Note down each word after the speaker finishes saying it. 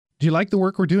Do you like the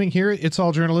work we're doing here at It's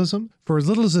All Journalism? For as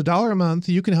little as $1 a month,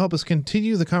 you can help us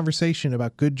continue the conversation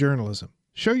about good journalism.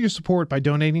 Show your support by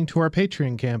donating to our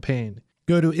Patreon campaign.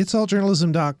 Go to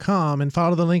itsalljournalism.com and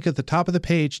follow the link at the top of the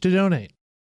page to donate.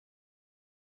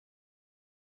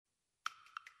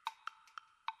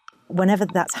 Whenever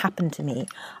that's happened to me,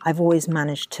 I've always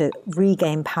managed to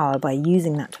regain power by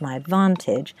using that to my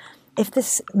advantage. If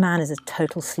this man is a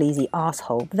total sleazy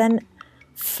asshole, then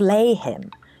flay him.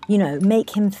 You know,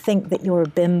 make him think that you're a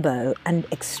bimbo and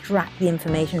extract the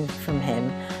information from him.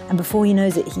 And before he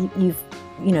knows it,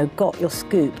 you've got your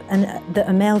scoop. And that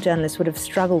a male journalist would have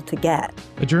struggled to get.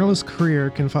 A journalist's career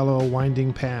can follow a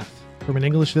winding path. From an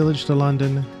English village to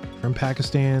London, from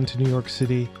Pakistan to New York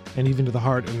City, and even to the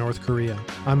heart of North Korea.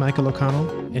 I'm Michael O'Connell,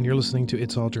 and you're listening to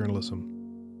It's All Journalism.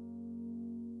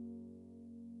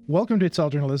 Welcome to It's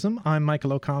All Journalism. I'm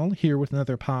Michael O'Connell, here with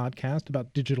another podcast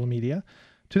about digital media.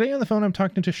 Today on the phone, I'm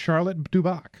talking to Charlet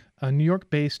Duboc, a New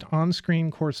York-based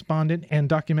on-screen correspondent and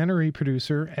documentary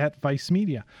producer at Vice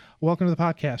Media. Welcome to the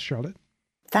podcast, Charlet.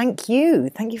 Thank you.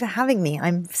 Thank you for having me.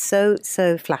 I'm so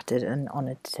flattered and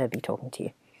honored to be talking to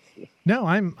you. No,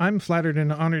 I'm flattered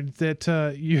and honored that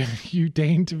you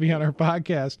deigned to be on our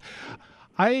podcast.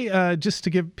 I just to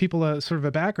give people a sort of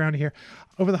a background here,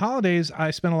 over the holidays, I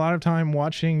spent a lot of time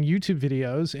watching YouTube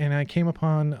videos, and I came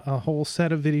upon a whole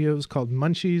set of videos called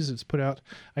Munchies. It's put out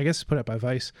by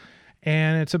Vice,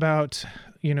 and it's about,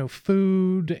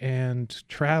 food and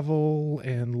travel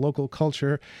and local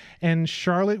culture. And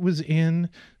Charlet was in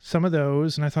some of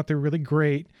those, and I thought they were really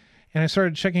great. And I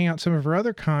started checking out some of her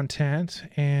other content.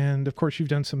 And of course, you've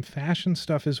done some fashion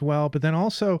stuff as well. But then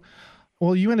also,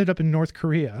 you ended up in North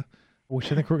Korea, which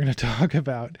I think we're going to talk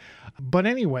about. But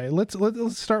anyway, let's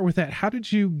start with that. How did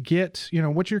you get,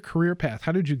 what's your career path?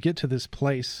 How did you get to this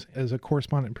place as a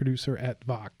correspondent producer at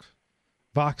Vox?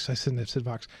 Vox, I shouldn't have said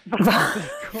Vox.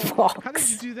 Vox. How did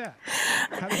you do that?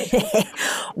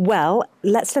 Well,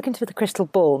 let's look into the crystal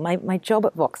ball. My job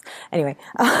at Vox. Anyway,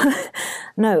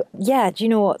 do you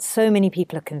know what? So many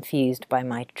people are confused by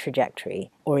my trajectory,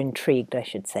 or intrigued, I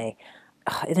should say.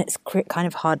 And it's kind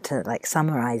of hard to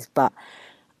summarize, but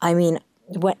I mean,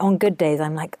 on good days,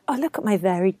 I'm like, oh, look at my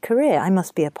varied career. I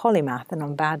must be a polymath. And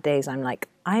on bad days, I'm like,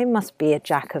 I must be a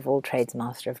jack of all trades,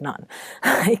 master of none.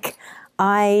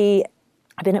 I've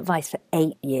been at Vice for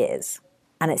 8 years,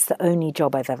 and it's the only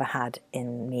job I've ever had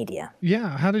in media.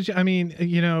 Yeah. How did you,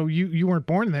 you weren't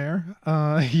born there.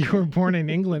 You were born in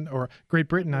England or Great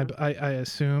Britain, I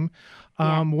assume.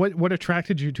 Yeah. What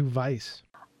attracted you to Vice?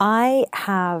 I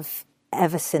have,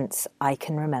 ever since I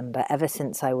can remember, ever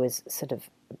since I was sort of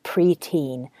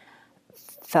pre-teen,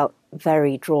 felt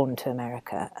very drawn to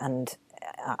America. And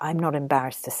I'm not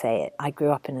embarrassed to say it. I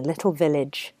grew up in a little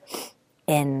village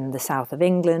in the south of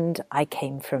England. I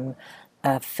came from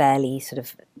a fairly sort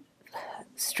of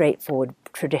straightforward,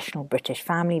 traditional British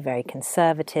family, very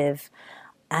conservative.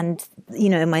 And,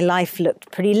 my life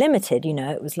looked pretty limited.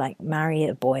 It was like marry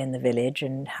a boy in the village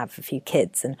and have a few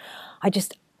kids. And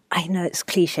I know it's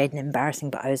cliched and embarrassing,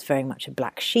 but I was very much a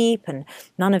black sheep, and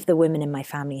none of the women in my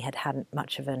family had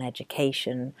much of an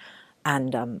education.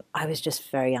 And I was just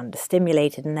very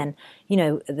understimulated. And then,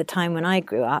 at the time when I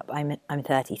grew up, I'm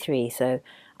 33, so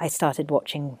I started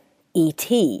watching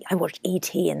E.T. I watched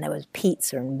E.T. and there was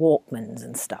pizza and Walkmans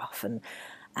and stuff.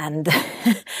 And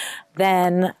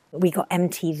then we got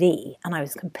MTV, and I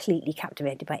was completely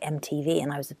captivated by MTV,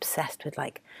 and I was obsessed with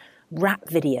rap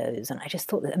videos. And I just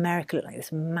thought that America looked like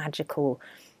this magical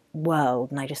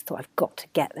world. And I just thought, I've got to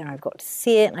get there. I've got to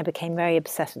see it. And I became very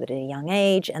obsessed with it at a young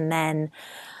age. And then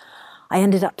I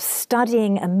ended up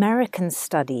studying American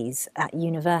studies at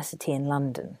university in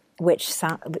London, which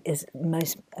is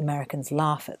most Americans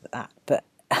laugh at that, but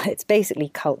it's basically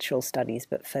cultural studies,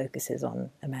 but focuses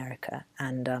on America.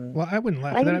 And I wouldn't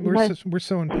laugh at that. We're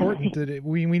so important that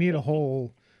we need a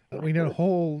whole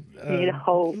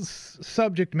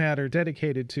subject matter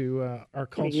dedicated to our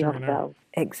culture and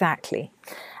exactly.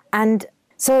 And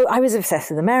so I was obsessed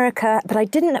with America, but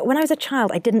when I was a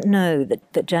child, I didn't know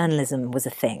that journalism was a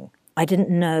thing. I didn't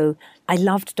know. I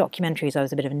loved documentaries. I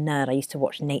was a bit of a nerd. I used to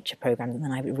watch nature programs, and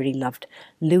then I really loved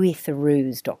Louis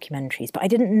Theroux's documentaries. But I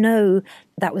didn't know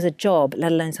that was a job,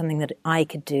 let alone something that I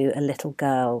could do, a little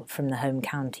girl from the home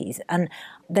counties. And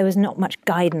there was not much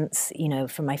guidance,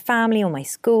 from my family or my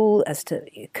school as to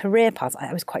career paths.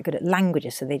 I was quite good at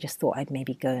languages, so they just thought I'd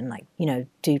maybe go and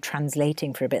do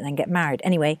translating for a bit and then get married.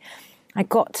 Anyway, I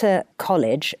got to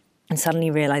college and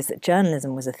suddenly realized that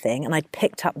journalism was a thing, and I'd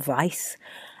picked up Vice.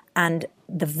 And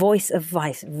the voice of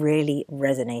Vice really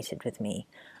resonated with me.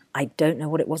 I don't know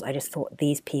what it was. I just thought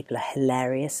these people are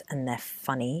hilarious and they're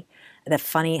funny They're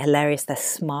funny, hilarious, they're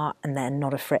smart, and they're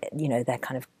not afraid, they're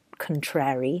kind of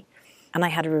contrary. And I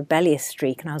had a rebellious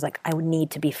streak, and I was like, I would need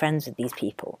to be friends with these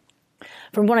people.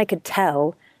 From what I could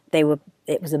tell,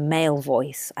 it was a male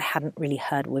voice. I hadn't really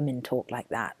heard women talk like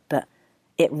that, but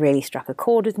it really struck a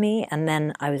chord with me. And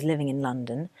then I was living in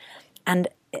London, and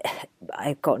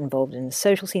I got involved in the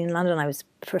social scene in London. I was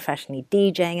professionally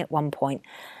DJing at one point.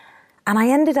 And I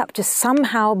ended up just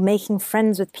somehow making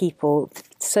friends with people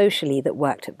socially that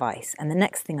worked at Vice. And the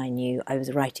next thing I knew, I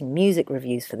was writing music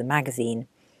reviews for the magazine.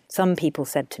 Some people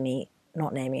said to me,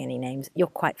 not naming any names, "You're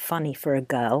quite funny for a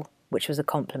girl," which was a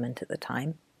compliment at the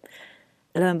time.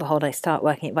 Lo and behold, I start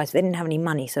working at Vice. They didn't have any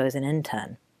money, so I was an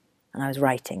intern. And I was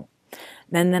writing.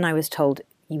 Then I was told,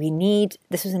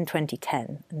 this was in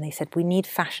 2010, and they said, "We need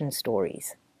fashion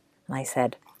stories." And I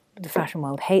said, "The fashion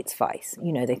world hates Vice."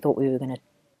 They thought we were going to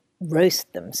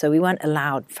roast them. So we weren't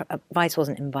allowed, Vice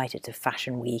wasn't invited to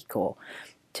Fashion Week or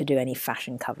to do any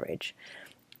fashion coverage.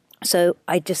 So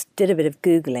I just did a bit of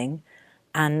Googling,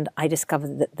 and I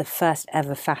discovered that the first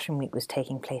ever Fashion Week was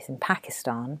taking place in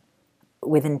Pakistan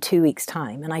within 2 weeks'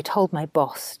 time. And I told my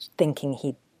boss, thinking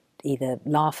he'd either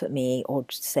laugh at me or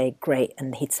just say, great,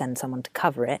 and he'd send someone to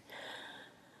cover it,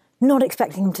 not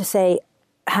expecting him to say,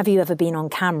 "Have you ever been on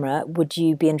camera? Would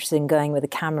you be interested in going with a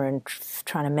camera and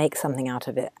trying to make something out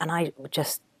of it?" And I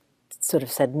just sort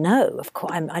of said, "No, of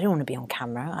course, I don't want to be on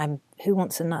camera. Who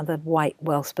wants another white,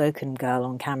 well-spoken girl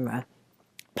on camera?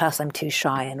 Plus, I'm too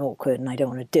shy and awkward, and I don't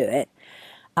want to do it."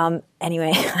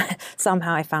 Anyway,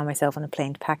 somehow I found myself on a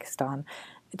plane to Pakistan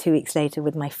 2 weeks later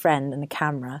with my friend and a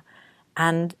camera,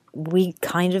 and we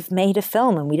kind of made a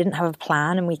film, and we didn't have a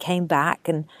plan, and we came back,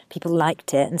 and people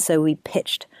liked it, and so we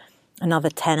pitched another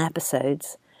 10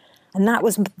 episodes. And that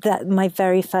was my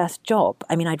very first job.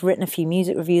 I mean, I'd written a few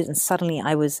music reviews, and suddenly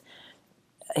I was,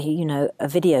 a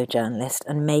video journalist,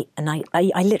 and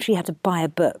I literally had to buy a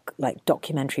book, like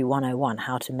Documentary 101,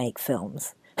 How to Make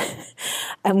Films.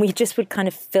 And we just would kind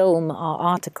of film our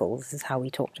articles, is how we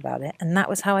talked about it. And that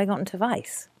was how I got into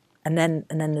Vice. And then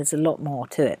there's a lot more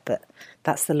to it, but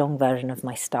that's the long version of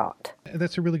my start.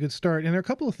 That's a really good start. And there are a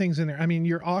couple of things in there. I mean,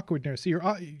 your awkwardness,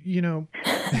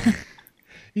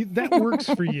 that works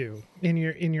for you in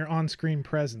your on-screen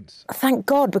presence. Thank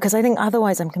God, because I think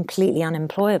otherwise I'm completely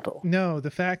unemployable. No, the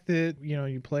fact that,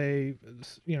 you play,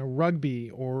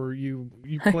 rugby, or you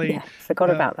play... Yeah,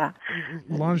 forgot about that.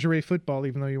 Lingerie football,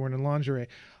 even though you weren't in lingerie.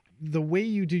 The way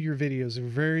you do your videos are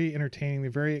very entertaining.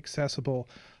 They're very accessible.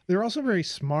 They're also very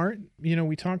smart.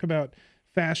 We talk about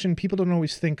fashion. People don't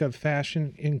always think of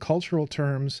fashion in cultural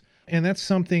terms. And that's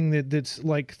something that's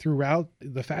like throughout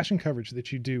the fashion coverage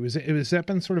that you do. Has that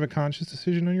been sort of a conscious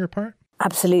decision on your part?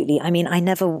 Absolutely. I mean, I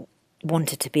never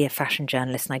wanted to be a fashion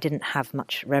journalist, and I didn't have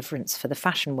much reverence for the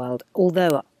fashion world.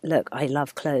 Although, look, I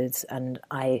love clothes and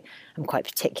I am quite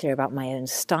particular about my own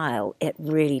style, it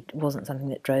really wasn't something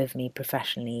that drove me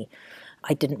professionally.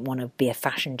 I didn't want to be a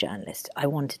fashion journalist. I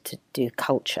wanted to do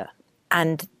culture.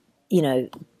 And, a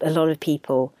lot of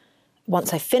people,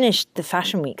 once I finished the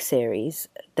Fashion Week series,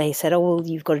 they said, "Oh, well,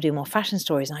 you've got to do more fashion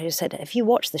stories." And I just said, if you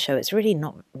watch the show, it's really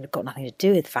got nothing to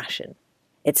do with fashion.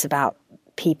 It's about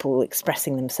people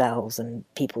expressing themselves and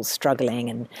people struggling,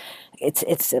 and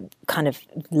it's a kind of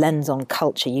lens on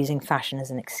culture, using fashion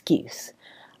as an excuse.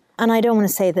 And I don't want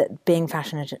to say that being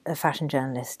a fashion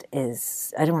journalist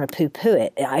I don't want to poo-poo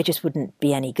it. I just wouldn't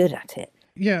be any good at it.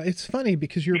 Yeah, it's funny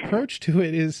because your approach to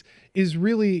it is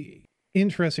really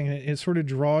interesting, and it sort of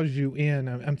draws you in.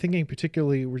 I'm thinking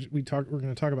particularly, we're going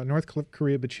to talk about North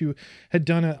Korea, but you had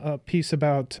done a piece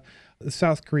about the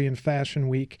South Korean Fashion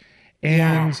Week.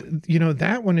 And,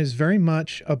 that one is very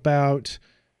much about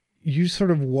you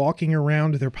sort of walking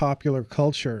around their popular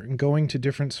culture and going to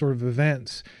different sort of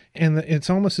events. And it's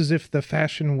almost as if the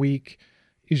Fashion Week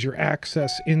is your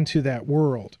access into that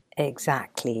world.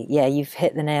 Exactly. Yeah, you've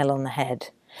hit the nail on the head.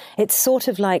 It's sort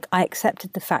of like I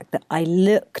accepted the fact that I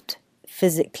looked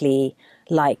physically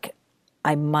like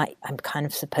I'm kind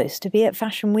of supposed to be at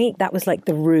Fashion Week. That was like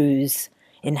the ruse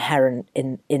inherent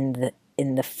in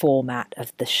the format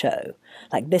of the show.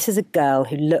 Like, this is a girl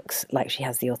who looks like she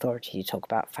has the authority to talk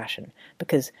about fashion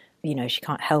because, she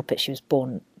can't help it. She was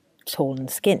born tall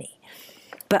and skinny.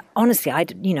 But honestly,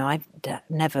 I've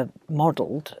never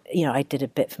modeled. I did a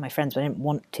bit for my friends, but I didn't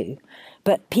want to.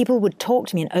 But people would talk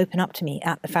to me and open up to me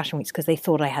at the Fashion Weeks because they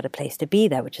thought I had a place to be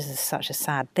there, which is such a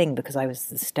sad thing because I was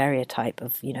the stereotype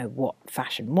of, what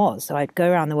fashion was. So I'd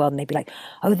go around the world and they'd be like,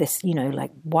 "Oh, this,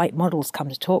 like white models come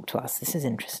to talk to us. This is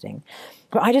interesting."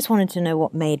 But I just wanted to know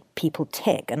what made people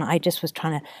tick. And I just was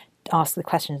trying to ask the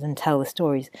questions and tell the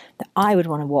stories that I would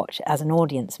want to watch as an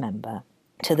audience member.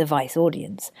 to the Vice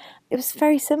audience. It was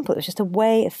very simple. It was just a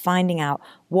way of finding out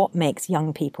what makes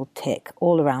young people tick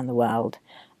all around the world,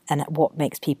 and what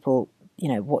makes people,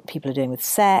 what people are doing with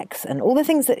sex and all the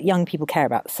things that young people care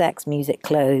about: sex, music,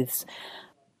 clothes,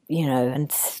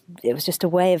 and it was just a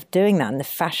way of doing that. And the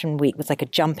Fashion Week was like a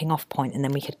jumping off point, and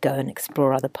then we could go and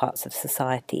explore other parts of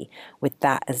society with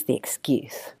that as the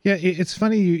excuse. Yeah, it's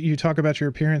funny you talk about your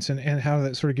appearance and how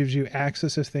that sort of gives you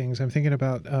access to things. I'm thinking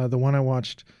about the one I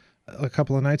watched a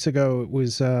couple of nights ago. It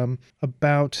was the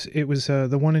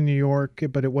one in New York,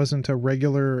 but it wasn't a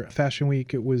regular Fashion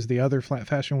Week. It was the other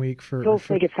Fashion Week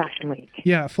Full-figured Fashion Week.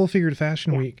 Yeah, Full-Figured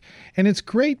Fashion Week. And it's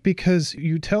great because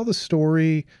you tell the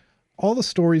story. All the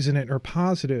stories in it are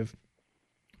positive,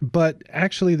 but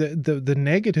actually the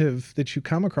negative that you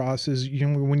come across is,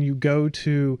 when you go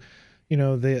to,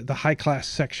 the high class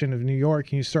section of New York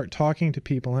and you start talking to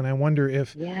people. And I wonder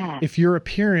if your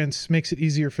appearance makes it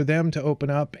easier for them to open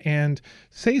up and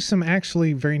say some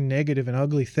actually very negative and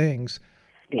ugly things.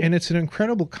 And it's an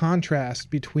incredible contrast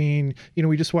between,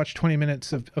 we just watched 20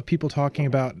 minutes of people talking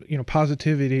about,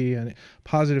 positivity and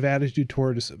positive attitude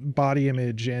towards body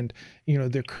image and,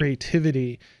 their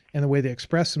creativity and the way they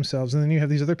express themselves. And then you have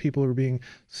these other people who are being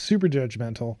super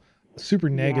judgmental, super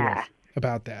negative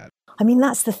about that. I mean,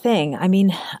 that's the thing. I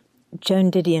mean,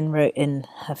 Joan Didion wrote in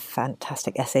her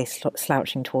fantastic essay,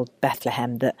 Slouching Towards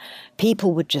Bethlehem, that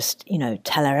people would just,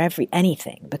 tell her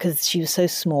anything because she was so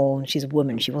small and she's a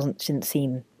woman. She didn't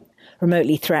seem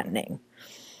remotely threatening.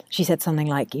 She said something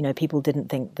like, people didn't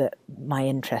think that my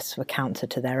interests were counter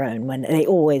to their own when they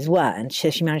always were. And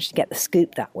she managed to get the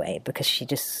scoop that way because she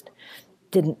just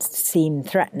didn't seem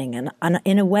threatening. And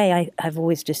in a way, I've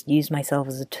always just used myself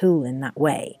as a tool in that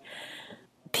way.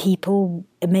 People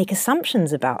make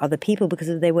assumptions about other people because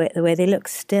of the way they look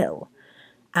still.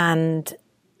 And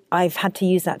I've had to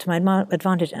use that to my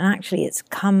advantage. And actually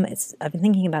I've been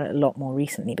thinking about it a lot more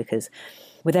recently because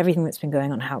with everything that's been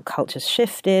going on, how culture's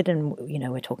shifted, and,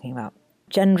 we're talking about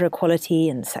gender equality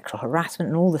and sexual harassment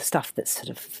and all the stuff that's sort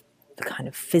of kind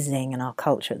of fizzing in our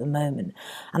culture at the moment.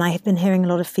 And I have been hearing a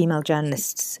lot of female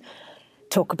journalists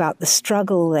talk about the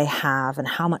struggle they have and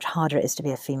how much harder it is to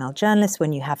be a female journalist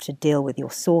when you have to deal with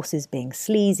your sources being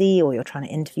sleazy, or you're trying to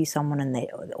interview someone and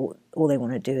all they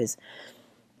want to do is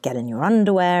get in your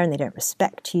underwear and they don't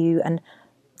respect you. And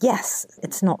yes,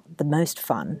 it's not the most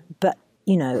fun, but,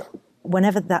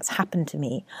 whenever that's happened to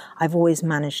me, I've always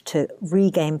managed to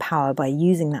regain power by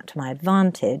using that to my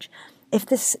advantage. If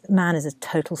this man is a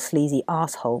total sleazy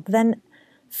asshole, then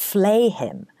flay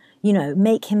him.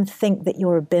 Make him think that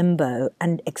you're a bimbo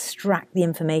and extract the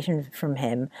information from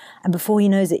him. And before he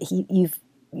knows it,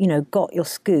 you've got your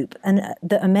scoop. And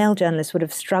that a male journalist would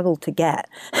have struggled to get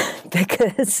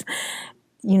because,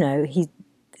 he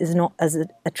is not as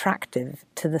attractive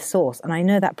to the source. And I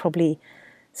know that probably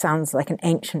sounds like an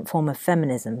ancient form of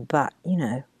feminism, but,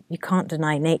 you can't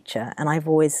deny nature. And I've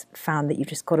always found that you've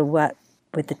just got to work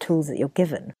with the tools that you're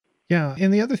given. Yeah.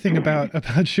 And the other thing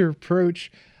about your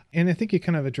approach, and I think you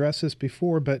kind of addressed this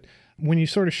before, but when you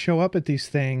sort of show up at these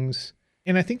things,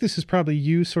 and I think this is probably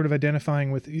you sort of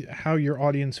identifying with how your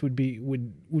audience would be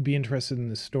interested in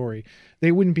this story.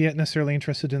 They wouldn't be necessarily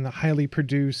interested in the highly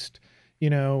produced,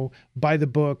 by the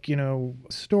book,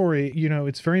 story.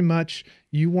 It's very much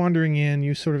you wandering in,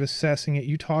 you sort of assessing it,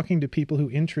 you talking to people who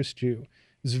interest you.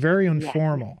 It's very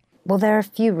informal. Well, there are a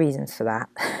few reasons for that.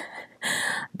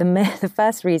 The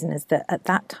first reason is that at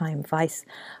that time, Vice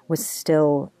was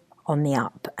still on the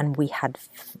up, and we had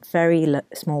very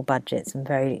small budgets and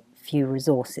very few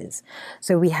resources.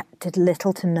 So we did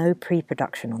little to no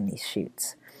pre-production on these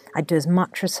shoots. I'd do as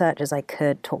much research as I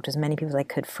could, talk to as many people as I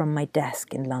could from my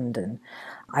desk in London.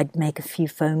 I'd make a few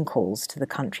phone calls to the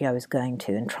country I was going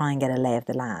to and try and get a lay of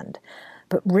the land.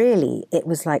 But really, it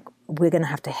was like, we're going to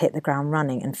have to hit the ground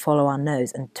running and follow our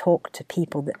nose and talk to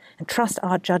people and trust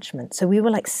our judgment. So we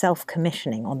were like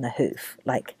self-commissioning on the hoof,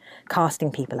 like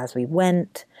casting people as we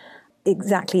went,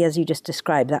 exactly as you just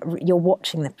described, that you're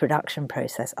watching the production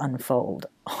process unfold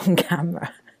on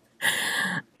camera.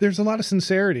 There's a lot of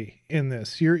sincerity in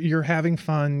this. You're having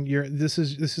fun. This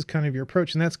is kind of your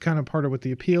approach, and that's kind of part of what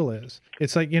the appeal is.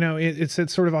 It's like, it's that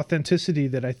sort of authenticity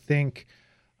that I think,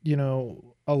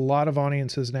 a lot of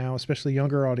audiences now, especially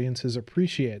younger audiences,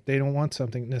 appreciate. They don't want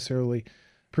something necessarily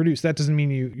produced. That doesn't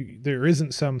mean there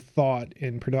isn't some thought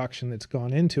in production that's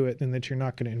gone into it, and that you're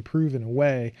not going to improve in a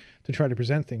way to try to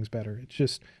present things better. It's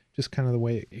just kind of the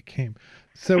way it came.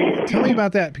 So tell me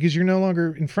about that, because you're no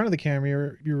longer in front of the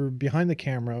camera, you're behind the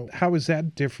camera. How is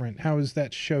that different? How is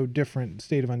that show different,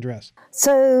 State of Undress?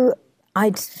 So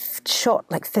I'd shot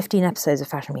like 15 episodes of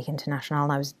Fashion Week International,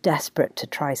 and I was desperate to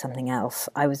try something else.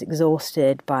 I was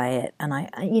exhausted by it, and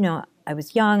I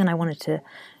was young and I wanted to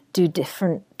do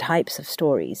different types of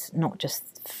stories, not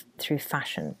just through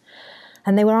fashion.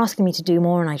 And they were asking me to do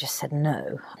more, and I just said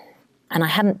no. And I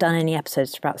hadn't done any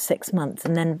episodes for about 6 months,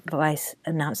 and then Vice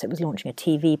announced it was launching a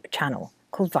TV channel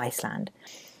called Viceland.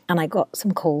 And I got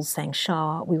some calls saying,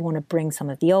 Shah, we want to bring some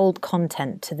of the old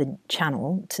content to the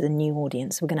channel, to the new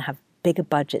audience. We're going to have bigger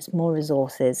budgets, more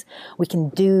resources. We can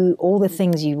do all the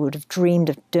things you would have dreamed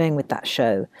of doing with that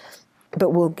show,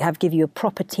 but we'll give you a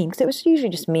proper team. Because it was usually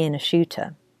just me and a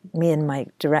shooter, me and my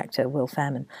director, Will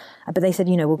Fairman. But they said,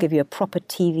 we'll give you a proper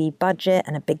TV budget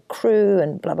and a big crew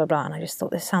and blah, blah, blah. And I just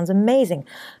thought, this sounds amazing.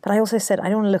 But I also said, I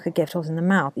don't want to look a gift horse in the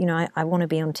mouth. I want to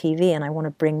be on TV and I want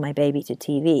to bring my baby to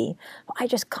TV. But I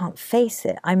just can't face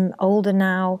it. I'm older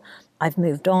now. I've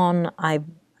moved on.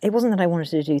 It wasn't that I wanted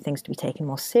to do things to be taken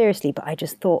more seriously, but I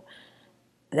just thought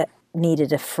that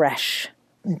needed a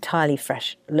entirely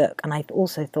fresh look. And I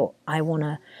also thought, I want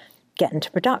to get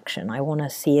into production. I want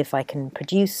to see if I can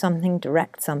produce something,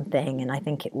 direct something, and I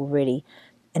think it will really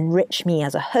enrich me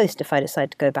as a host if I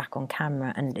decide to go back on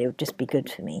camera, and it would just be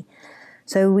good for me.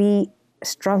 So we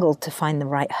struggled to find the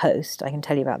right host. I can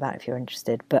tell you about that if you're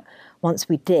interested. But once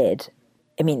we did,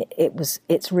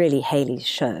 it's really Hayley's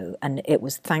show, and it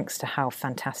was thanks to how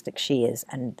fantastic she is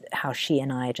and how she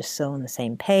and I are just so on the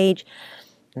same page,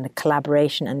 and the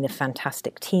collaboration and the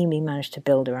fantastic team we managed to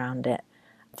build around it,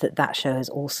 that show has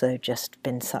also just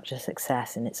been such a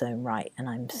success in its own right, and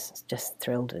I'm just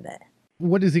thrilled with it.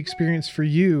 What is the experience for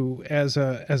you as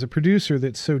a producer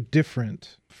that's so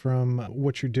different from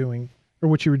what you're doing or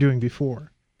what you were doing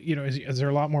before? Is there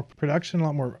a lot more production, a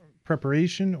lot more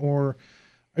preparation, or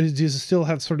does it still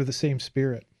have sort of the same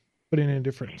spirit, but in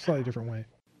a slightly different way?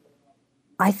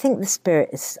 I think the spirit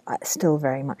is still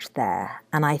very much there,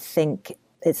 and I think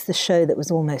it's the show that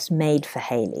was almost made for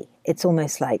Hayley. It's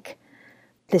almost like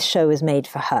this show was made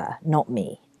for her, not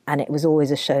me. And it was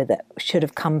always a show that should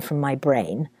have come from my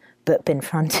brain, but been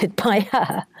fronted by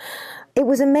her. It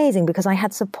was amazing because I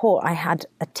had support. I had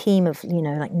a team of,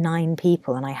 like 9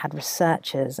 people, and I had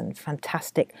researchers and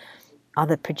fantastic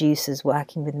other producers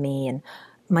working with me. And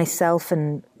myself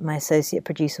and my associate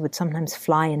producer would sometimes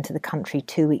fly into the country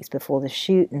 2 weeks before the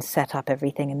shoot and set up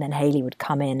everything. And then Hayley would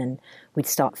come in and we'd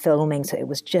start filming. So it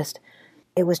was just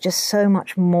so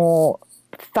much more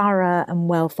thorough and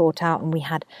well thought out, and we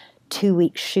had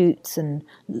 2-week shoots and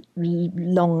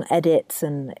long edits,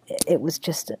 and it was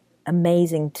just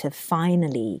amazing to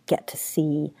finally get to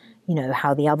see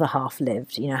how the other half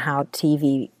lived, how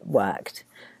TV worked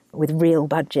with real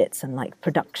budgets and like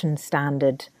production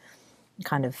standard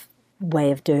kind of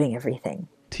way of doing everything.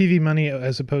 TV money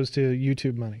as opposed to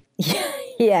YouTube money.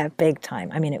 Yeah, big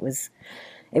time. It was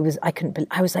I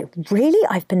was like, really?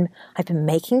 I've been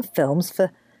making films for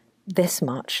this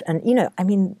much.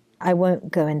 And, I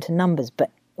won't go into numbers,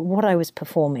 but what I was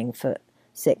performing for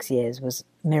 6 years was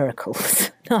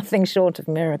miracles, nothing short of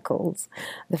miracles.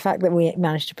 The fact that we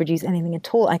managed to produce anything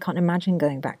at all, I can't imagine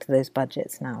going back to those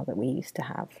budgets now that we used to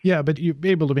have. Yeah, but you're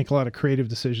able to make a lot of creative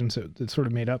decisions that sort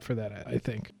of made up for that, I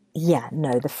think. Yeah,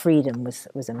 no, the freedom was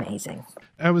amazing.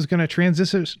 I was going to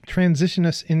transition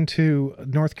us into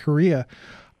North Korea.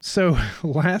 So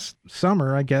last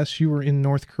summer, I guess, you were in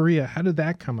North Korea. How did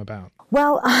that come about?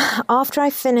 Well, after I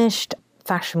finished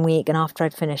Fashion Week and after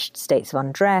I'd finished States of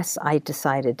Undress, I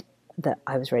decided that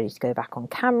I was ready to go back on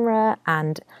camera.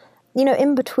 And,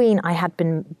 in between, I had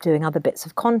been doing other bits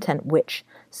of content which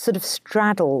sort of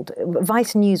straddled.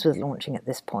 Vice News was launching at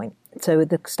this point. So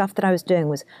the stuff that I was doing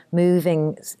was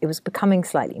moving. It was becoming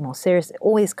slightly more serious,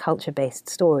 always culture-based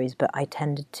stories, but I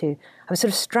was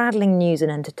sort of straddling news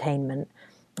and entertainment.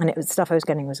 And it was stuff I was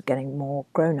getting more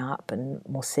grown up and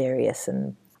more serious.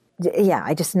 And yeah,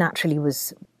 I just naturally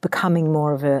was becoming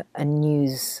more of a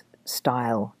news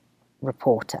style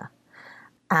reporter.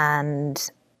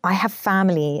 And I have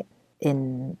family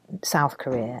in South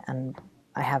Korea, and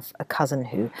I have a cousin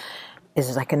who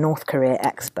is like a North Korea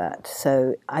expert.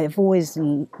 So I've always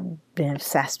been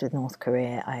obsessed with North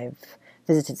Korea. I've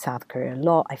visited South Korea a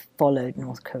lot. I followed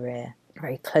North Korea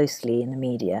very closely in the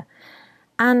media.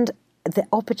 And the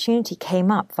opportunity came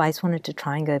up. Vice wanted to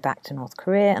try and go back to North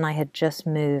Korea, and I had just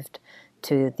moved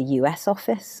to the US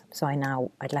office. So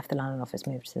I'd left the London office,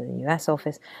 moved to the US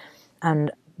office.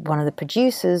 And one of the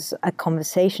producers, a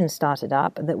conversation started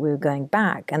up that we were going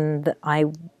back, and that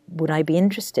would I be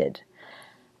interested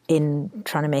in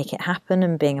trying to make it happen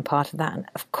and being a part of that. And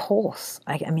of course,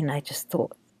 I just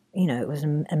thought, it was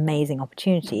an amazing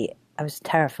opportunity. I was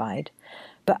terrified,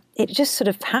 but it just sort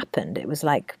of happened. It was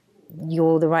like,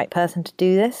 you're the right person to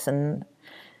do this. And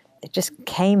it just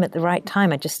came at the right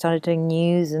time. I just started doing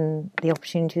news and the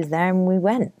opportunity was there and we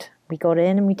went. We got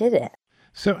in and we did it.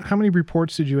 So how many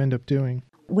reports did you end up doing?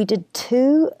 We did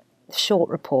 2 short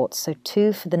reports, so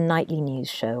 2 for the nightly news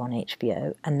show on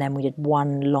HBO, and then we did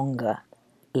 1 longer,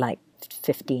 like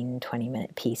 15,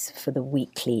 20-minute piece for the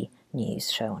weekly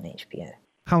news show on HBO.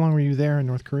 How long were you there in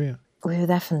North Korea? We were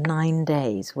there for 9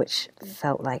 days, which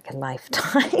felt like a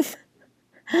lifetime.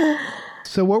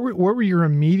 So what were your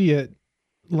immediate,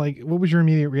 what was your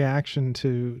immediate reaction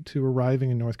to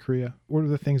arriving in North Korea? What are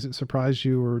the things that surprised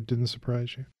you or didn't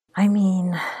surprise you? I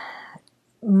mean,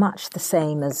 much the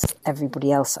same as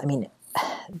everybody else. I mean,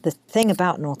 the thing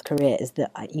about North Korea is that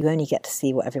you only get to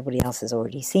see what everybody else has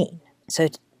already seen. So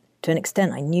to an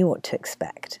extent, I knew what to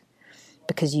expect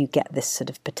because you get this sort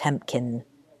of Potemkin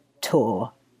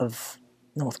tour of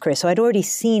North Korea. So I'd already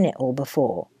seen it all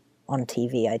before on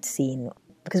TV. I'd seen,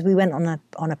 because we went on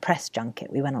a press junket.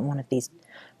 We went on one of these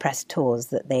press tours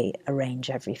that they arrange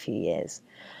every few years.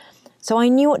 So I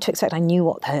knew what to expect. I knew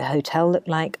what the hotel looked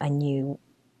like. I knew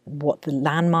what the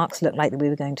landmarks looked like that we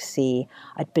were going to see.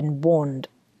 I'd been warned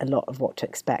a lot of what to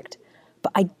expect.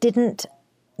 But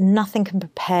nothing can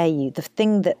prepare you. The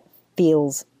thing that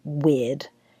feels weird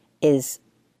is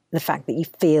the fact that you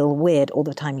feel weird all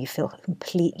the time. You feel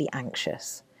completely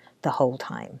anxious the whole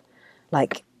time.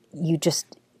 Like, you just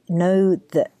know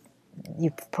that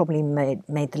you've probably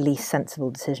made the least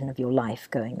sensible decision of your life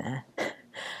going there.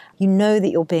 You know that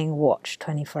you're being watched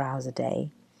 24 hours a day.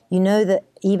 You know that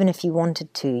even if you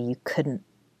wanted to,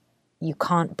 you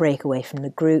can't break away from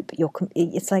the group.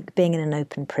 It's like being in an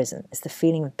open prison. It's the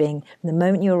feeling of being, from the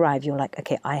moment you arrive, you're like,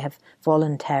 okay, I have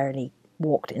voluntarily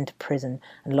walked into prison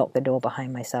and locked the door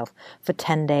behind myself for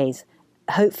 10 days,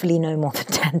 hopefully no more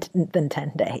than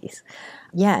 10 days.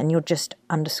 Yeah, and you're just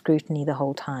under scrutiny the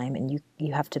whole time, and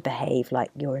you have to behave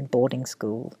like you're in boarding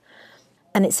school.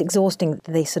 And it's exhausting.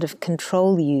 They sort of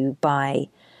control you by,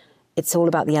 it's all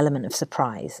about the element of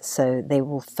surprise. So they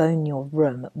will phone your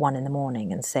room at 1 a.m.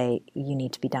 and say, you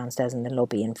need to be downstairs in the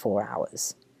lobby in 4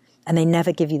 hours. And they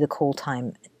never give you the call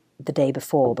time the day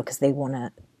before because they want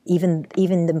to,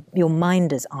 your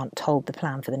minders aren't told the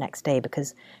plan for the next day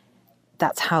because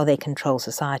that's how they control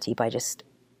society, by just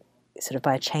sort of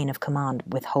by a chain of command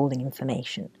withholding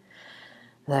information.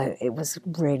 Though it was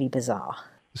really bizarre.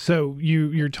 So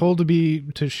you're told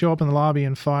to show up in the lobby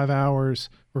in 5 hours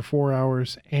or 4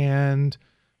 hours, and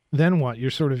then what?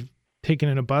 You're sort of taken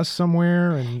in a bus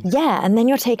somewhere, and and then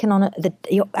you're taken on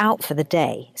you're out for the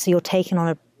day. So you're taken on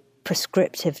a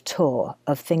prescriptive tour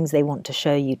of things they want to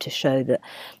show you to show that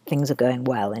things are going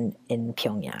well in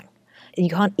Pyongyang. You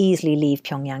can't easily leave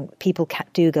Pyongyang. People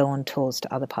do go on tours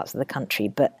to other parts of the country,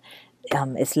 but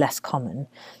it's less common.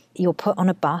 You're put on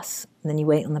a bus, and then you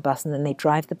wait on the bus, and then they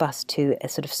drive the bus to a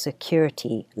sort of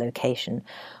security location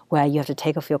where you have to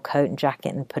take off your coat and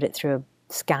jacket and put it through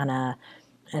a scanner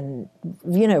and,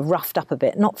 roughed up a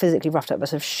bit. Not physically roughed up, but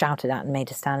sort of shouted at and made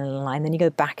to stand in a line. Then you go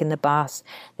back in the bus,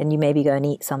 then you maybe go and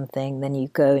eat something, then you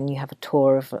go and you have a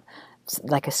tour of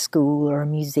like a school or a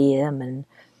museum. And,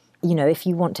 if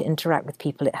you want to interact with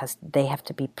people, they have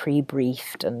to be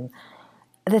pre-briefed. And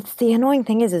the annoying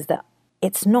thing is that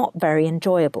it's not very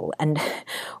enjoyable. And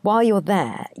while you're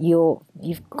there,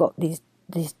 you've got these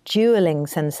dueling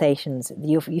sensations.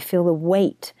 You feel the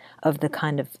weight of the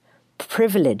kind of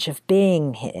privilege of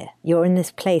being here. You're in this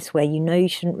place where you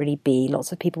shouldn't really be.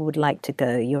 Lots of people would like to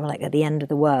go. You're like at the end of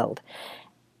the world.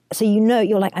 So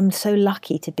you're like, I'm so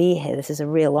lucky to be here. This is a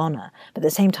real honor. But at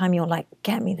the same time, you're like,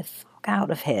 get me the fuck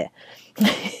out of here.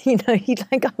 You're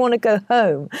like, I want to go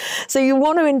home. So you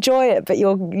want to enjoy it, but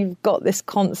you've got this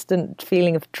constant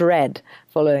feeling of dread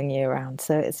following you around.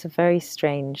 So it's a very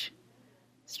strange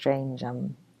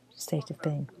state of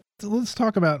being. Let's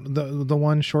talk about the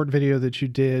one short video that you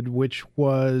did, which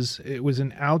was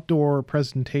an outdoor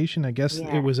presentation. I guess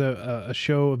It was a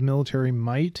show of military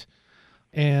might,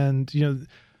 and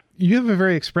you have a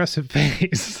very expressive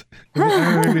face. I don't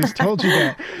know if anybody's told you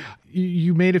that.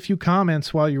 You made a few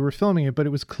comments while you were filming it, but it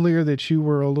was clear that you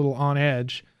were a little on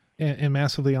edge and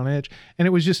massively on edge. And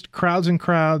it was just crowds and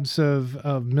crowds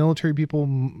of military people,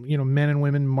 men and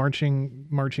women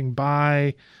marching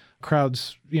by,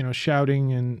 crowds,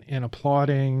 shouting and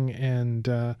applauding. And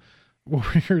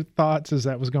what were your thoughts as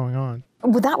that was going on?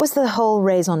 Well, that was the whole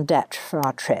raison d'etre for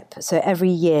our trip. So every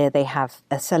year they have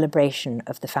a celebration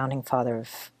of the founding father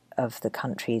of the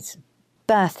country's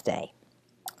birthday.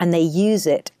 And they use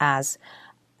it as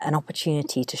an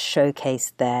opportunity to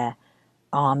showcase their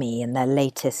army and their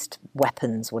latest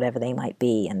weapons, whatever they might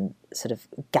be, and sort of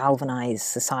galvanize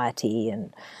society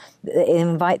and They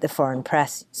invite the foreign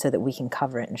press so that we can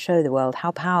cover it and show the world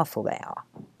how powerful they are.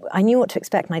 I knew what to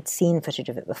expect, and I'd seen footage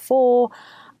of it before,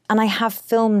 and I have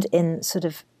filmed in sort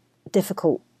of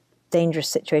difficult, dangerous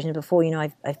situations before. You know,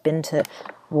 I've been to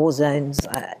war zones.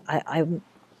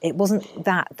 It wasn't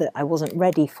that I wasn't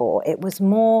ready for. It was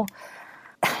more,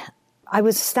 I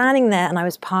was standing there and I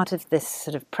was part of this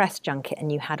sort of press junket,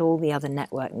 and you had all the other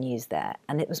network news there.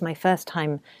 And it was my first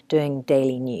time doing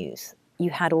daily news. You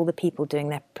had all the people doing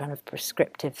their kind of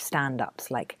prescriptive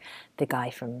stand-ups, like the guy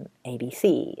from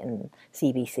ABC and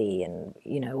CBC and,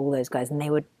 you know, all those guys. And they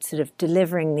were sort of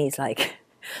delivering these like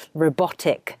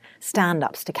robotic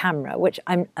stand-ups to camera, which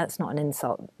that's not an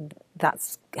insult.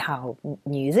 That's how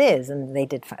news is. And they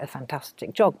did a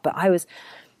fantastic job. But I was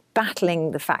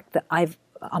battling the fact that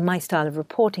my style of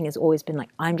reporting has always been like,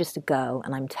 I'm just a girl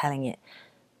and I'm telling it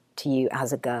to you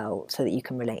as a girl so that you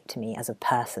can relate to me as a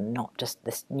person, not just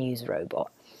this news robot.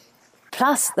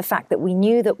 Plus the fact that we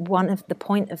knew that one of the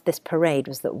point of this parade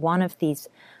was that one of these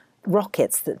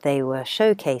rockets that they were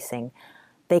showcasing,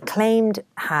 they claimed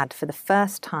had for the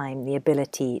first time the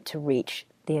ability to reach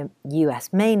the US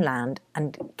mainland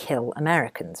and kill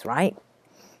Americans, right?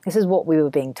 This is what we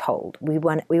were being told. We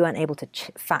weren't able to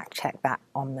fact check that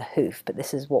on the hoof, but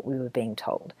this is what we were being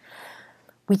told.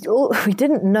 We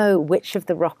didn't know which of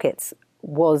the rockets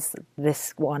was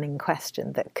this one in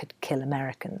question that could kill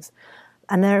Americans.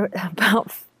 And there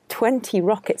about 20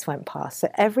 rockets went past. So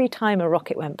every time a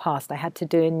rocket went past, I had to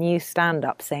do a new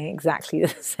stand-up saying exactly the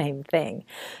same thing.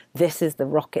 This is the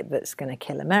rocket that's going to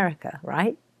kill America,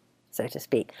 right? So to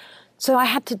speak. So I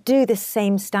had to do this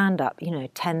same stand-up,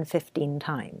 10, 15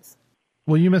 times.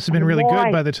 Well, you must have been really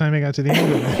good by the time I got to the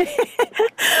end of it.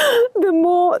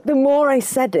 The more I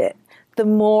said it, the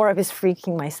more I was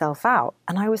freaking myself out.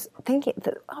 And I was thinking,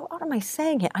 what am I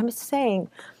saying here? I'm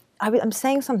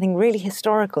saying something really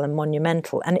historical and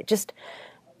monumental. And it just,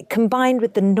 combined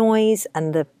with the noise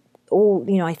and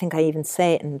I think I even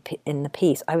say it in the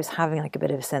piece, I was having like a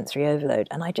bit of a sensory overload.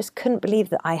 And I just couldn't believe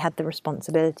that I had the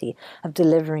responsibility of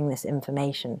delivering this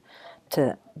information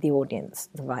to the audience,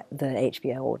 the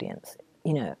HBO audience.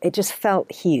 It just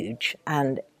felt huge.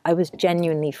 And I was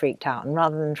genuinely freaked out. And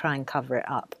rather than try and cover it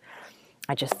up,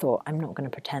 I just thought, I'm not going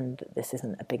to pretend that this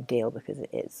isn't a big deal, because it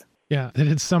is. Yeah, that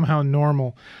it's somehow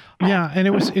normal. Yeah, and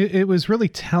it was really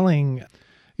telling,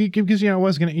 because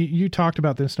you talked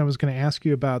about this, and I was going to ask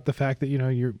you about the fact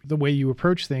that the way you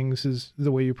approach things is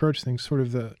the way you approach things, sort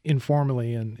of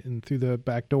informally and through the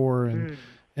back door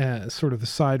and sort of the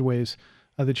sideways,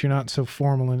 that you're not so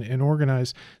formal and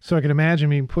organized. So I can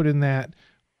imagine being put in that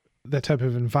type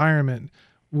of environment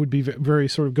would be very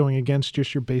sort of going against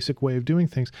just your basic way of doing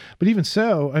things. But even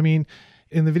so, I mean,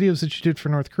 in the videos that you did for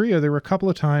North Korea, there were a couple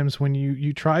of times when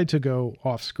you tried to go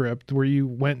off script, where you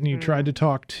went and you tried to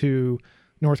talk to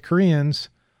North Koreans,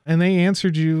 and they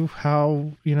answered you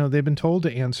how, they've been told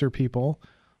to answer people.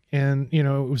 And, it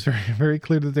was very, very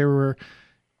clear that they were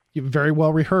very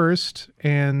well rehearsed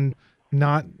and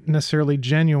not necessarily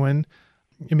genuine,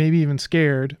 maybe even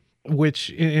scared, which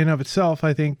in of itself,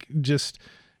 I think, just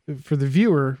for the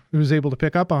viewer who was able to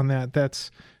pick up on that,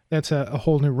 that's a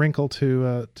whole new wrinkle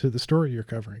to the story you're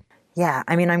covering. Yeah,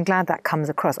 I mean, I'm glad that comes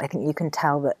across. I think you can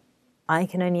tell that I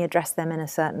can only address them in a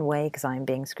certain way because I'm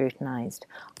being scrutinized.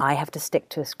 I have to stick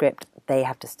to a script. They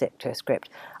have to stick to a script.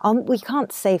 We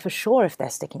can't say for sure if they're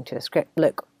sticking to a script.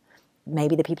 Look,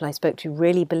 maybe the people I spoke to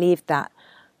really believed that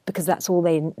because that's all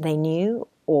they knew,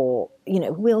 or,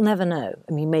 we'll never know.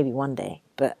 I mean, maybe one day,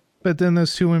 But then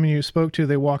those two women you spoke to,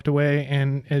 they walked away,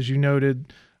 and as you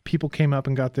noted, people came up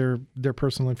and got their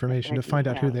personal information to find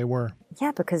out who they were.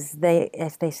 Yeah, because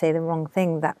if they say the wrong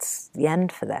thing, that's the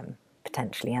end for them,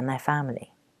 potentially, and their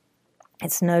family.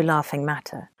 It's no laughing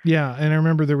matter. Yeah, and I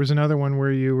remember there was another one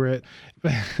where you were at,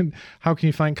 how can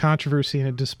you find controversy in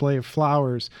a display of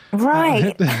flowers?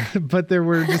 Right. But there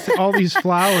were just all these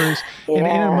flowers, and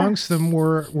in amongst them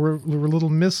were little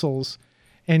missiles.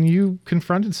 And you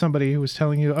confronted somebody who was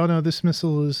telling you, oh, no, this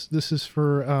is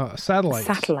for a satellite.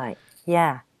 Satellite,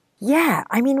 yeah. Yeah,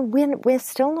 I mean, we're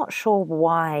still not sure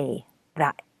why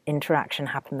that interaction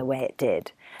happened the way it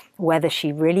did, whether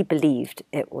she really believed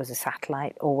it was a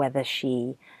satellite or whether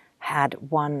she had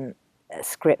one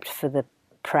script for the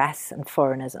press and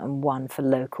foreigners and one for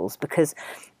locals, because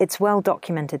it's well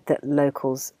documented that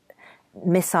locals,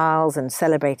 missiles and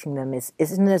celebrating them is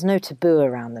there's no taboo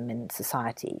around them in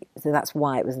society. So that's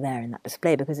why it was there in that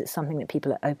display, because it's something that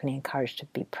people are openly encouraged to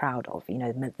be proud of,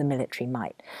 the military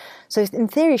might. So in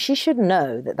theory, she should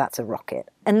know that that's a rocket,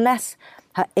 unless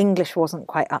her English wasn't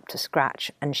quite up to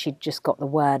scratch and she'd just got the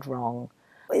word wrong.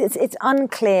 It's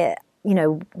unclear,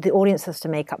 the audience has to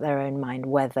make up their own mind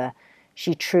whether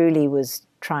she truly was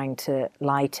trying to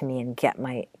lie to me and get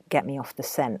me off the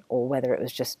scent, or whether it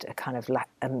was just a kind of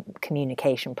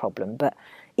communication problem. But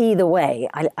either way,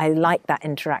 I liked that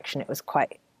interaction. It was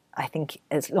quite, I think,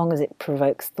 as long as it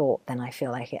provokes thought, then I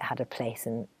feel like it had a place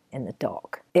in the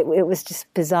doc. It was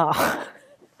just bizarre.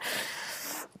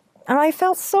 And I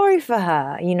felt sorry for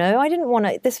her, you know. I didn't want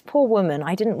to, this poor woman,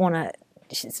 I didn't want to,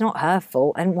 it's not her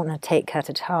fault. I didn't want to take her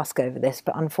to task over this,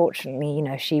 but unfortunately, you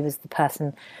know, she was the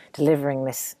person delivering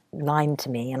this line to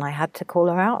me, and I had to call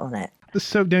her out on it.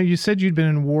 So now you said you'd been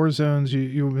in war zones,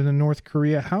 you've been in North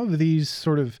Korea. How have these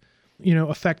sort of, you know,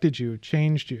 affected you,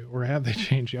 changed you, or have they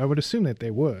changed you? I would assume that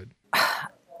they would.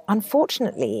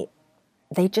 Unfortunately,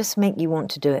 they just make you want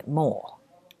to do it more.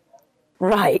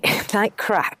 Right, like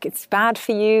crack. It's bad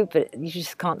for you, but you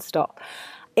just can't stop.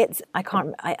 I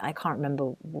can't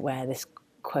remember where this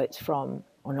quote's from,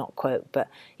 or not quote, but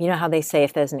you know how they say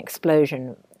if there's an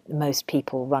explosion, most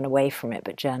people run away from it,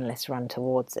 but journalists run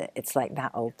towards it. It's like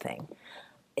that old thing.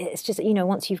 It's just, you know,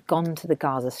 once you've gone to the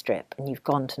Gaza Strip and you've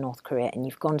gone to North Korea and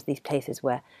you've gone to these places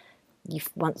where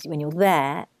when you're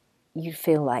there, you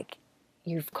feel like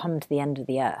you've come to the end of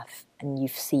the earth, and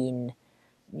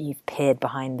you've peered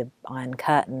behind the Iron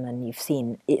Curtain, and you've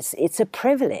seen it's a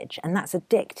privilege, and that's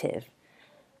addictive.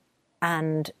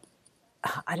 And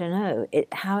I don't know,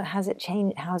 how has it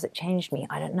changed me?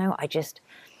 I don't know. I just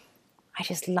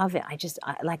love it.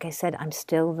 Like I said, I'm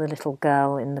still the little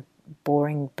girl in the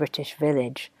boring British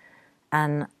village,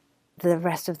 and the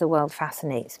rest of the world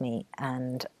fascinates me.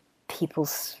 And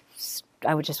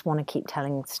I would just want to keep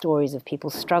telling stories of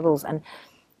people's struggles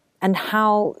and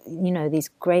how, you know, these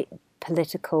great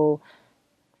political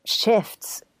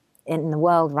shifts in the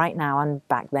world right now and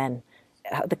back then,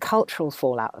 the cultural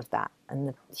fallout of that and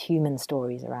the human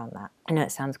stories around that. I know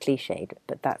it sounds cliched,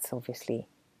 but that's obviously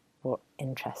what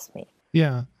interests me.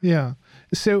 Yeah, yeah.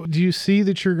 So do you see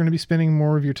that you're going to be spending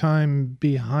more of your time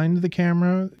behind the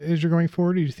camera as you're going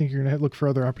forward? Or do you think you're going to look for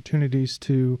other opportunities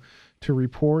to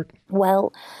report?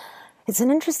 Well, it's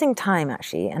an interesting time,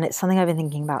 actually, and it's something I've been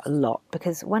thinking about a lot,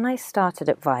 because when I started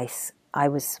at Vice, I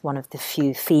was one of the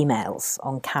few females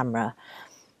on camera,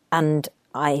 and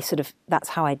that's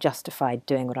how I justified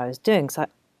doing what I was doing. So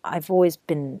I've always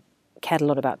cared a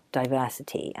lot about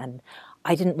diversity, and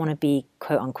I didn't want to be,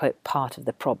 quote unquote, part of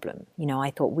the problem. You know,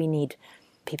 I thought we need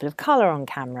people of color on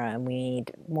camera, and we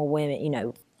need more women, you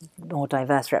know, more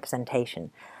diverse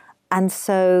representation. And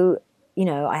so, you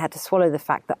know, I had to swallow the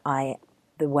fact that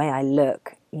the way I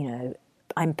look, you know,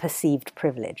 I'm perceived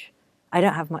privilege. I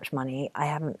don't have much money. I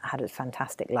haven't had a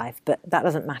fantastic life, but that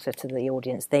doesn't matter to the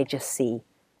audience. They just see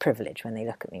privilege when they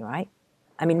look at me, right?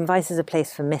 I mean, Vice is a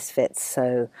place for misfits,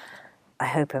 so I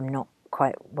hope I'm not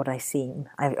quite what I seem.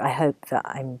 I hope that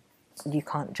you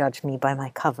can't judge me by my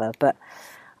cover, but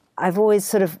I've always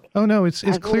sort of... Oh, no, it's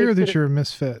clear that you're a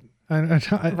misfit.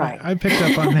 I picked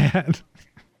up on that.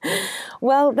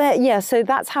 Well, so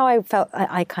that's how I felt.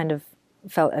 I kind of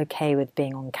felt okay with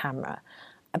being on camera.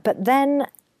 But then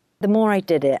the more I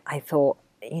did it, I thought,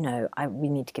 you know, we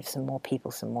need to give some more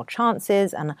people some more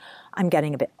chances. And I'm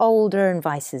getting a bit older, and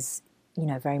Vice is, you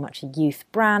know, very much a youth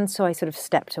brand. So I sort of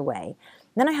stepped away.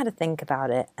 Then I had to think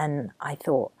about it, and I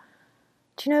thought,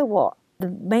 do you know what? The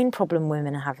main problem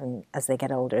women are having as they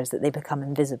get older is that they become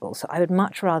invisible. So I would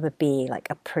much rather be like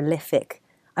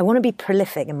I want to be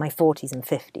prolific in my 40s and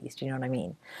 50s. Do you know what I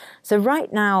mean? So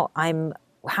right now I'm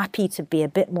happy to be a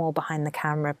bit more behind the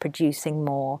camera, producing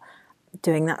more,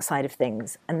 doing that side of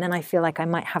things. And then I feel like I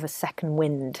might have a second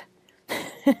wind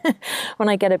when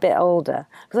I get a bit older.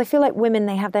 Because I feel like women,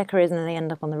 they have their careers and then they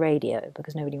end up on the radio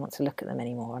because nobody wants to look at them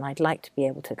anymore. And I'd like to be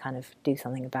able to kind of do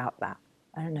something about that.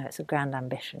 I don't know, it's a grand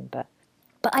ambition. But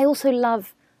I also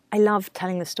love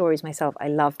telling the stories myself. I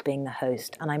love being the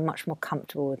host, and I'm much more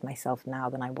comfortable with myself now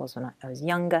than I was when I was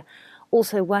younger.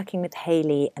 Also, working with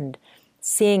Hayley and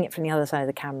seeing it from the other side of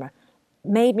the camera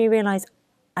made me realize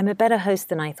I'm a better host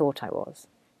than I thought I was.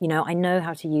 You know, I know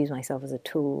how to use myself as a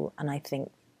tool, and I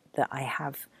think that I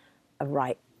have a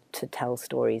right to tell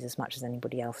stories as much as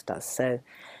anybody else does. So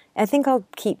I think I'll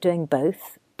keep doing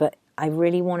both, but I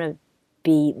really want to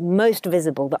be most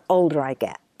visible the older I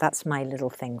get. That's my little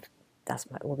thing.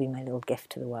 Will be my little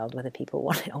gift to the world, whether people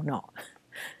want it or not.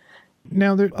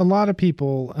 Now, there a lot of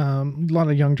people, a lot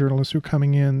of young journalists who are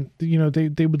coming in, you know,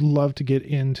 they would love to get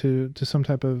into some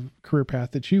type of career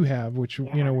path that you have, which,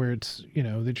 you know, where it's, you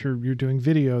know, that you're doing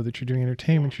video, that you're doing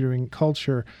entertainment, you're doing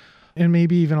culture, and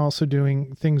maybe even also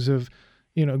doing things of,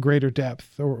 you know, greater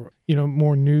depth or, you know,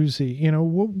 more newsy. You know,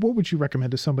 what would you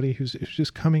recommend to somebody who's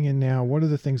just coming in now? What are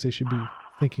the things they should be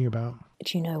thinking about?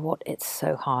 Do you know what? It's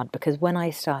so hard because when I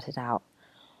started out,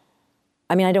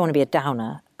 I mean, I don't want to be a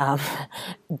downer,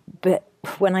 but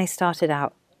when I started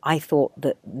out, I thought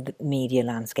that the media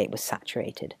landscape was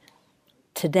saturated.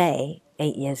 Today,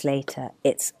 8 years later,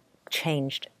 it's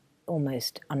changed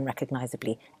almost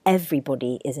unrecognizably.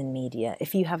 Everybody is in media.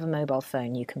 If you have a mobile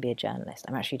phone, you can be a journalist.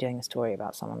 I'm actually doing a story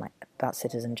about about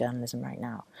citizen journalism right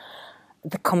now.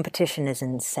 The competition is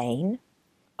insane.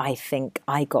 I think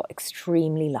I got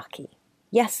extremely lucky.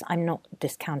 Yes, I'm not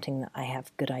discounting that I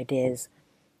have good ideas.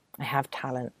 I have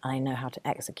talent. I know how to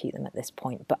execute them at this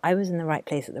point. But I was in the right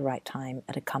place at the right time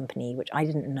at a company which I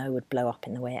didn't know would blow up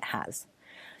in the way it has.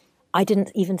 I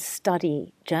didn't even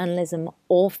study journalism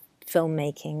or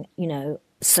filmmaking,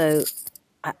 so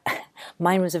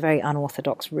mine was a very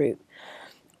unorthodox route.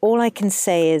 All I can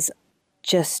say is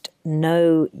just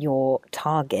know your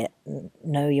target,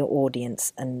 know your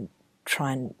audience, and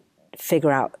try and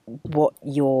figure out what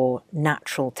your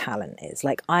natural talent is.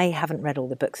 Like, I haven't read all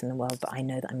the books in the world, but I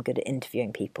know that I'm good at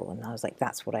interviewing people, and I was like,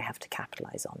 that's what I have to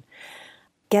capitalize on.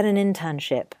 Get an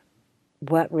internship,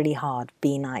 work really hard,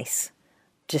 be nice,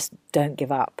 just don't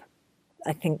give up.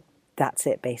 I think that's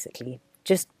it, basically.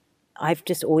 I've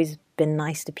just always been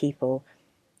nice to people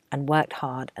and worked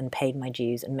hard and paid my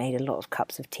dues and made a lot of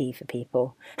cups of tea for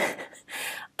people.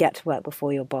 Get to work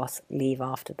before your boss, leave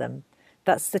after them.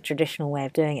 That's the traditional way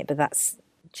of doing it, but that's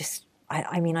just,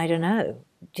 I mean, I don't know.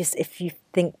 Just if you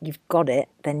think you've got it,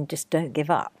 then just don't give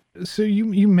up. So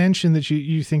you mentioned that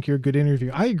you think you're a good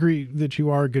interview. I agree that you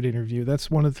are a good interview.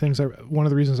 That's one of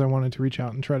the reasons I wanted to reach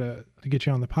out and try to get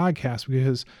you on the podcast,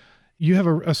 because you have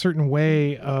a certain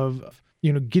way of,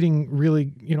 getting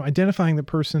really, identifying the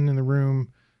person in the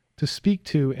room to speak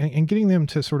to and getting them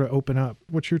to sort of open up.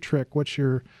 What's your trick? What's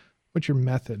your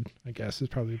method, I guess, is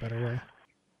probably a better way.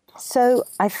 So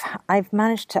I've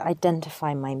managed to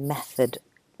identify my method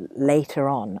later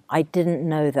on. I didn't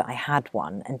know that I had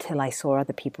one until I saw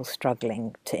other people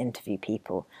struggling to interview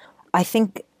people. I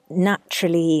think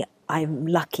naturally I'm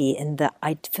lucky in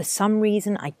that for some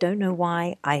reason, I don't know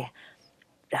why, I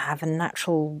have a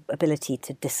natural ability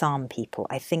to disarm people.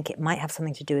 I think it might have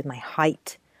something to do with my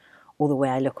height or the way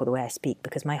I look or the way I speak,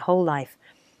 because my whole life,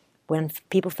 when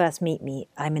people first meet me,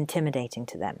 I'm intimidating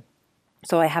to them.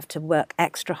 So I have to work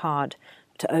extra hard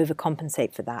to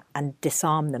overcompensate for that and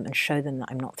disarm them and show them that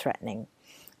I'm not threatening.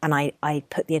 And I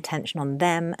put the attention on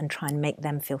them and try and make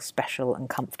them feel special and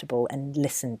comfortable and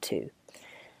listened to.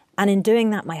 And in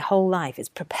doing that my whole life, it's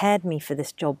prepared me for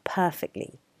this job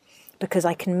perfectly, because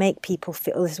I can make people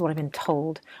feel, this is what I've been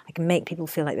told, I can make people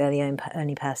feel like they're the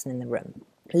only person in the room.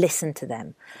 Listen to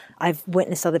them. I've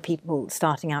witnessed other people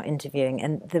starting out interviewing,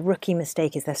 and the rookie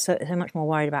mistake is they're so much more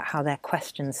worried about how their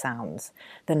question sounds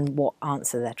than what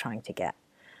answer they're trying to get.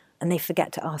 And they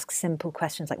forget to ask simple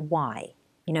questions like why.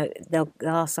 They'll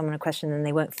ask someone a question and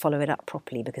they won't follow it up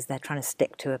properly because they're trying to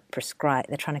stick to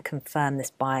they're trying to confirm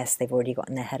this bias they've already got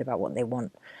in their head about what they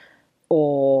want.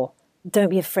 Or don't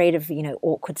be afraid of,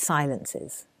 awkward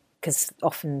silences, because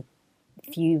often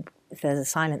if there's a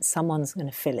silence, someone's going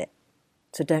to fill it.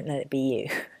 So don't let it be you.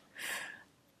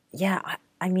 Yeah,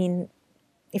 I mean,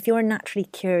 if you're a naturally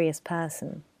curious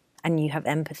person and you have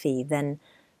empathy, then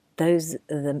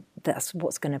that's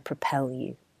what's going to propel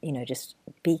you. Just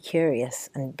be curious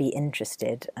and be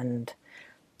interested, and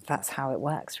that's how it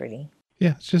works, really.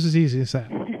 Yeah, it's just as easy as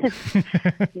that.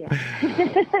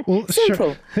 Well,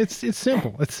 simple. It's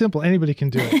simple. It's simple. Anybody can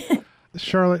do it.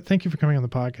 Charlet, thank you for coming on the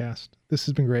podcast. This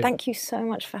has been great. Thank you so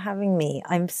much for having me.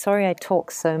 I'm sorry I talk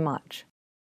so much.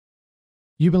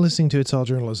 You've been listening to It's All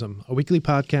Journalism, a weekly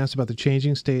podcast about the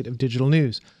changing state of digital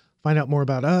news. Find out more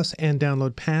about us and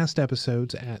download past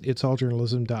episodes at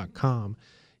itsalljournalism.com.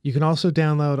 You can also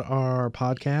download our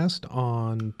podcast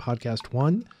on Podcast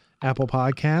One, Apple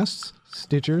Podcasts,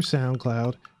 Stitcher,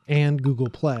 SoundCloud, and Google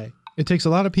Play. It takes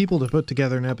a lot of people to put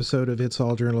together an episode of It's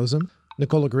All Journalism.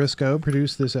 Nicola Grisco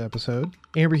produced this episode.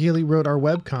 Amber Healy wrote our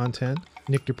web content.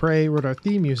 Nick Dupre wrote our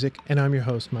theme music. And I'm your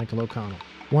host, Michael O'Connell.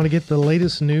 Want to get the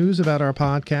latest news about our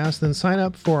podcast? Then sign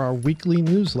up for our weekly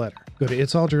newsletter. Go to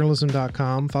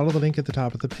itsalljournalism.com, follow the link at the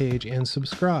top of the page, and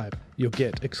subscribe. You'll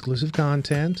get exclusive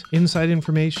content, inside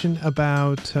information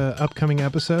about upcoming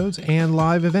episodes, and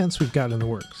live events we've got in the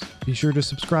works. Be sure to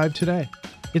subscribe today.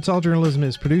 It's All Journalism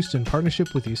is produced in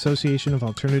partnership with the Association of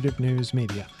Alternative News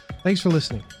Media. Thanks for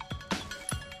listening.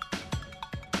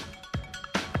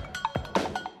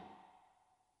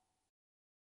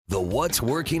 The What's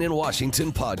Working in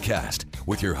Washington podcast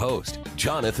with your host,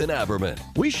 Jonathan Aberman.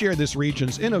 We share this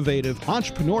region's innovative,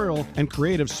 entrepreneurial, and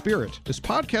creative spirit. This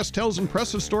podcast tells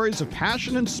impressive stories of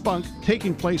passion and spunk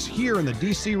taking place here in the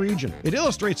D.C. region. It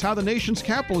illustrates how the nation's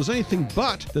capital is anything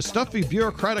but the stuffy,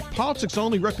 bureaucratic,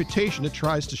 politics-only reputation it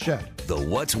tries to shed. The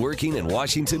What's Working in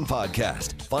Washington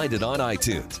podcast. Find it on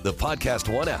iTunes, the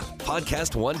Podcast One app,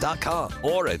 podcastone.com,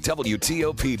 or at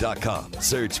WTOP.com.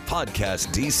 Search Podcast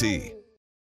DC.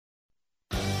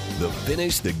 The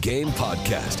Finish the Game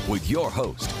podcast with your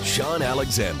host, Sean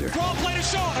Alexander. Draw play to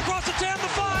Sean, across the 10, the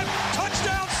 5,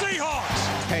 touchdown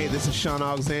Seahawks. Hey, this is Sean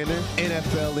Alexander,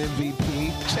 NFL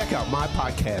MVP. Check out my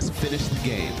podcast, Finish the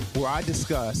Game, where I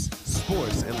discuss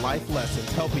sports and life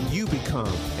lessons helping you become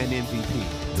an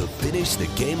MVP. The Finish the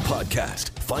Game podcast.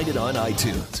 Find it on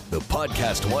iTunes, the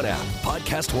Podcast One app,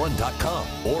 podcastone.com,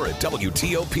 or at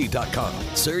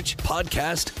WTOP.com. Search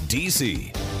Podcast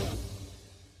DC.